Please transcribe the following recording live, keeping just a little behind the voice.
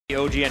The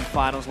OGN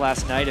finals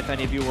last night, if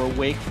any of you were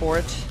awake for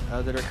it,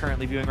 that are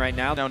currently viewing right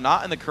now. Now,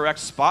 not in the correct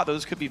spot.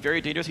 Those could be very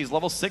dangerous. He's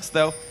level 6,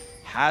 though.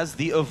 Has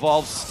the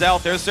evolved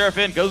stealth. There's Seraph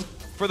in, goes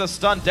for the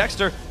stun.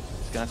 Dexter is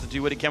going to have to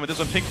do what he can with this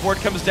one. Pink board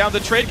comes down. The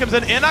trade comes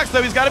in. Innox,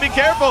 though, he's got to be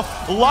careful.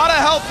 A lot of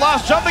health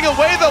lost. Jumping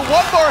away, though.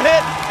 One more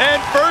hit, and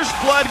first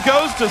blood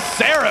goes to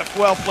Seraph.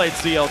 Well played,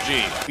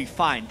 CLG. Be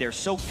fine. They're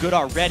so good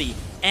already,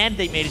 and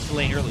they made it to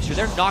lane early, so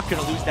they're not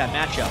going to lose that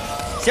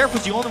matchup. Seraph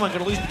was the only one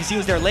going to lose because he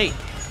was there late.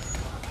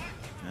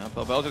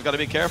 Belter's got to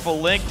be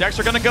careful. Link,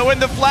 Dexter going to go in,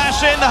 the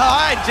flash in,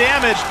 high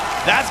damage.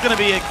 That's going to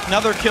be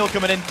another kill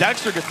coming in.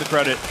 Dexter gets the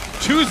credit.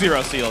 2-0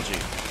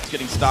 CLG. He's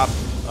getting stopped.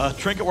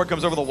 Trinket ward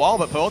comes over the wall,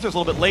 but Belter's a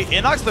little bit late.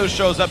 Innox, though,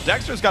 shows up.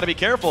 Dexter's got to be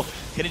careful.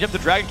 Can he jump the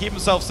dragon, keep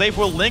himself safe?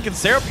 Will Link and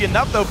Seraph be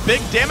enough, though?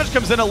 Big damage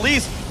comes in.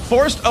 Elise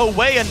forced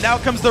away, and now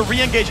comes the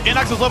re-engage.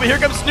 Innox is low, but here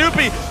comes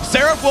Snoopy.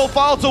 Seraph will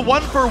fall to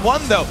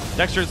 1-for-1, though.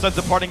 Dexter sends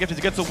a parting gift as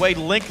he gets away.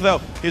 Link, though,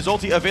 his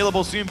ulti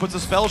available soon, puts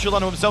a spell shield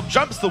onto himself,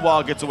 jumps the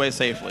wall, gets away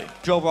safely.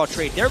 Overall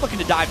trade. They're looking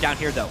to dive down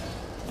here, though.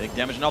 Big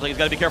damage and ulti. He's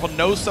got to be careful.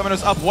 No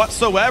summoners up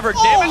whatsoever.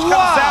 Damage comes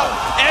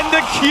out, and the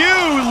Q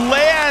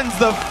lands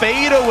the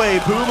fadeaway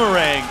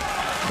boomerang.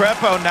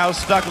 Crepo now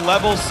stuck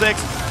level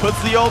 6,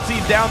 puts the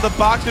ulti down, the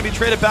box gonna be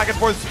traded back and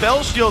forth,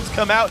 spell shields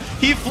come out,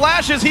 he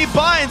flashes, he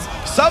binds,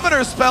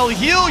 summoner spell,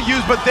 he'll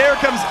use, but there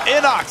comes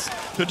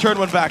Innox to turn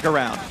one back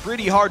around.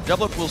 Pretty hard,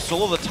 Doublelift will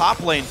solo the top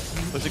lane,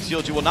 looks like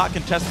CLG will not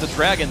contest the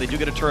dragon, they do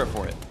get a turret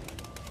for it.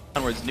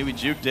 Onwards, knew he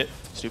juked it.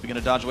 Snoopy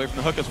gonna dodge away from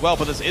the hook as well,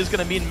 but this is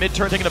gonna mean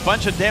mid-turn taking a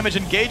bunch of damage.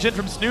 Engage in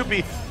from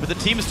Snoopy, but the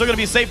team is still gonna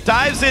be safe.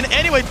 Dives in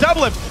anyway,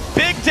 Doublelift,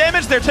 big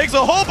damage there, takes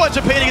a whole bunch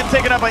of pain to get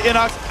taken out by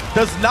Innox.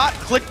 Does not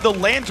click the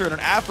lantern,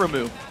 an Afro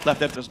move.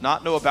 Left F does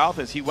not know about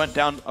this. He went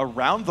down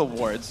around the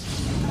wards.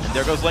 And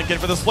there goes Link in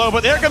for the slow,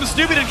 but there comes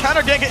Snoopy to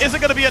counter gank. It isn't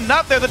gonna be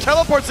enough there. The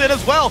teleport's in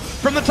as well.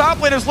 From the top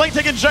laners, Link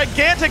taking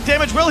gigantic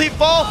damage. Will he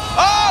fall?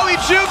 Oh, he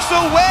jukes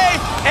away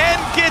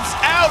and gets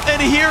out.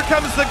 And here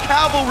comes the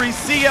cavalry,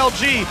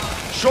 CLG.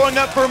 Showing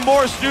up for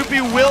more.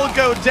 Snoopy will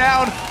go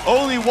down.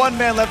 Only one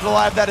man left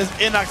alive, that is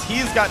Innox.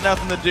 He's got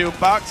nothing to do.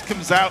 Box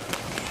comes out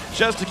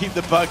just to keep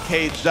the bug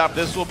caged up.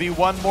 This will be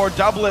one more.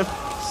 Doublelift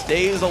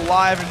stays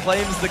alive and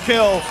claims the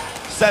kill.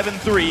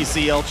 7-3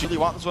 CLG. Really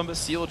want this one, but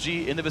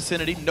CLG in the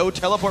vicinity. No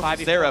teleport from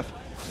Seraph.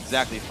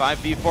 Exactly,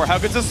 5v4. How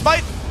good's the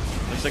smite?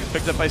 Looks like it's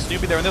picked up by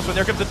Snoopy there in this one.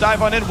 There comes the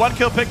dive on in. One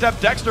kill picked up.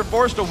 Dexter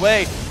forced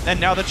away. And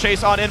now the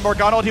chase on in.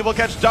 Morgana, he will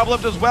catch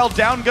Doublelift as well.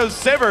 Down goes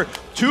Sivir.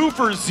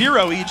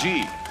 2-for-0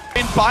 EG.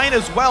 And Bind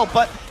as well,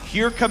 but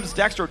here comes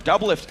Dexter.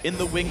 Doublelift in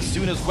the wing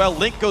soon as well.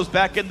 Link goes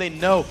back in. They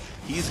know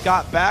he's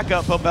got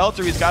backup.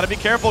 Belter, he's got to be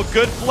careful.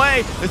 Good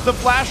play. It's the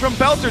flash from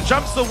Belter.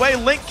 Jumps away.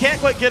 Link can't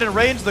quite get in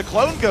range. The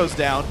clone goes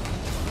down.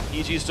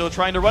 EG still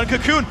trying to run.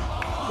 Cocoon.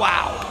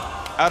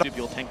 Wow. Out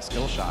of tank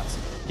skill shots.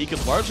 He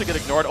can largely get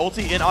ignored.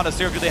 Ulti in on a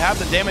Seraph. Do they have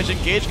the damage?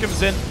 Engage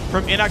comes in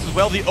from Innox as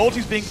well. The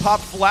ulti's being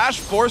popped. Flash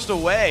forced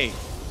away.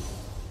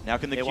 Now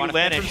can the Q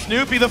land from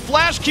Snoopy? The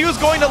flash Q is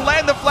going to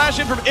land the flash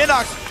in from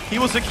Innox. He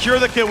will secure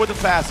the kill with the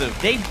passive.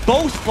 They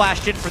both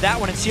flashed in for that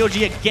one, and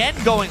CLG again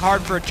going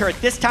hard for a turret.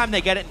 This time they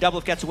get it, and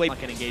Doublelift gets away.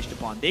 Not get engaged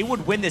upon. They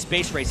would win this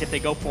base race if they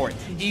go for it.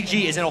 EG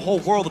is in a whole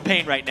world of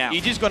pain right now.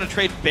 EG's going to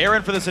trade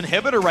Baron for this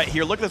inhibitor right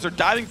here. Look at this, they're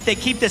diving. They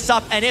keep this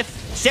up, and if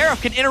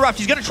Seraph can interrupt,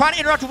 he's going to try to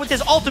interrupt with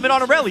his ultimate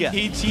on Irelia.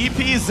 He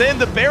TP's in.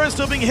 The Baron's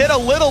still being hit a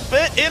little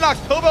bit. Innox,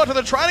 Belter,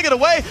 they're trying to get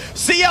away.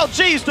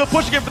 CLG still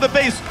pushing it for the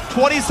base.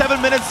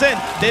 27 minutes in.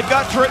 They've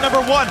got turret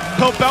number 1.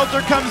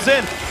 Belter comes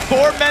in.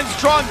 4 men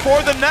strong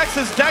for the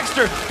Nexus.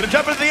 Dexter gonna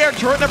jump into the air.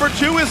 Turret number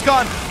 2 is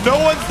gone. No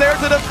one's there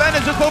to defend.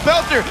 It's just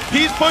Belter.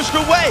 He's pushed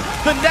away.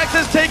 The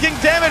Nexus taking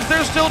damage.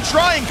 They're still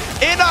trying.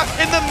 Innox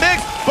in the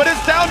mix, but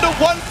it's down to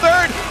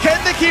 1/3. Can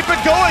they keep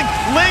it going?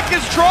 Link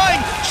is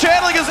trying.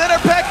 Channeling his inner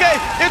Peke.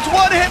 It's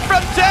one hit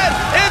from dead.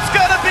 It's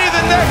gonna be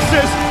the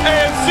Nexus,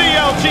 and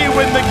CLG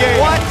win the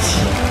game. What?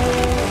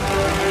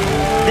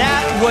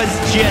 That was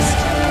just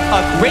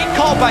a great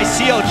call by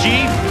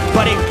CLG,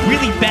 but a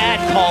really bad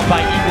call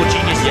by Evil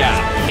Geniuses.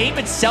 Yeah. The game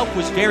itself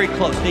was very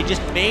close. They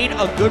just made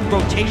a good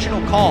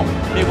rotational call.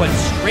 They went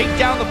straight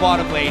down the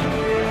bottom lane,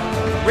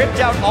 ripped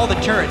out all the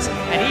turrets,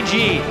 and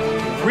EG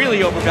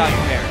really overvalued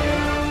there.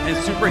 And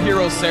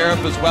superhero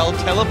Seraph as well,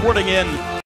 teleporting in.